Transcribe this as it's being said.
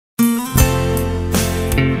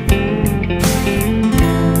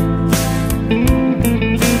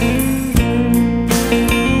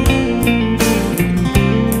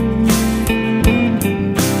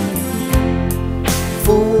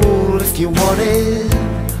it.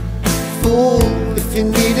 Fool if you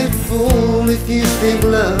need it, fool if you think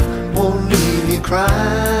love won't leave you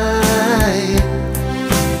crying.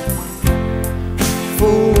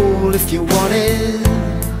 Fool if you want it,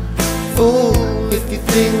 fool if you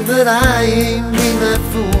think that I ain't been that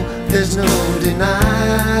fool. There's no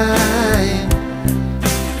denying.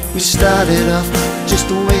 We started off just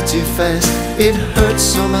way too fast. It hurts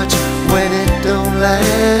so much when it don't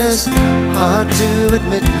last. Hard to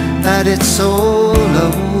admit that it's all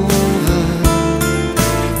over.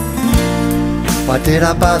 Why did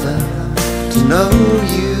I bother to know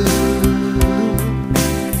you?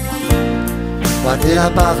 Why did I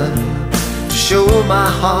bother to show my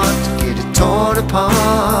heart, to get it torn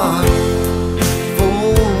apart?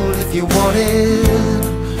 Fool if you want it,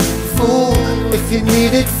 fool if you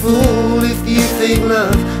need it, fool if you think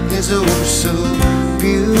love is oh so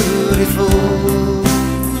beautiful.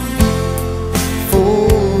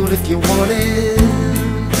 Fool if you want it,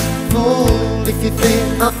 fool if you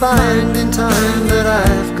think I'll find in time that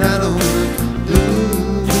I've got over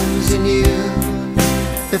losing you.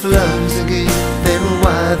 If love's a game, then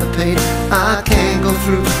why the pain? I can't go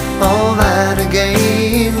through all that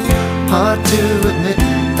again. Hard to admit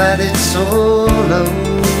that it's all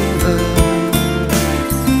over.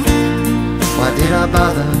 Why did I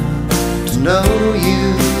bother to know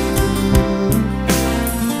you?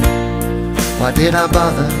 Why did I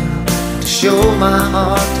bother to show my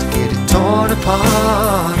heart, to get it torn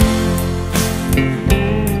apart?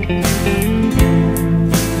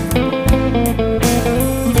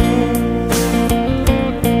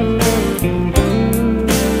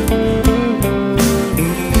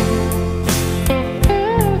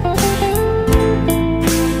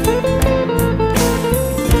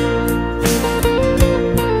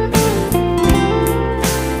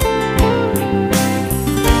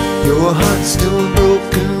 Your heart's still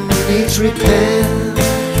broken, needs repair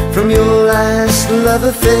from your last love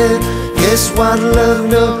affair. Guess what, love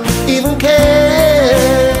don't even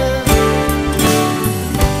care.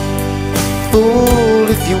 Fool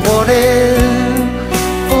if you want it,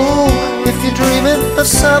 fool if you're dreaming of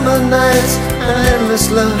summer nights and endless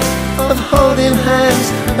love, of holding hands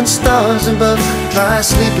and stars above, dry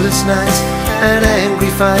sleepless nights and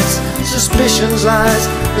angry fights, suspicions, lies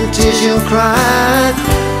and tears you'll cry.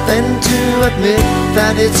 Then to admit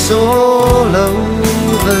that it's all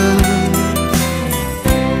over.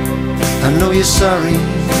 I know you're sorry,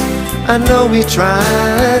 I know we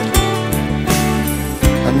tried,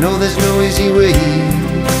 I know there's no easy way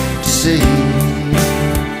to say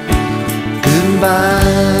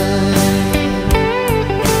goodbye.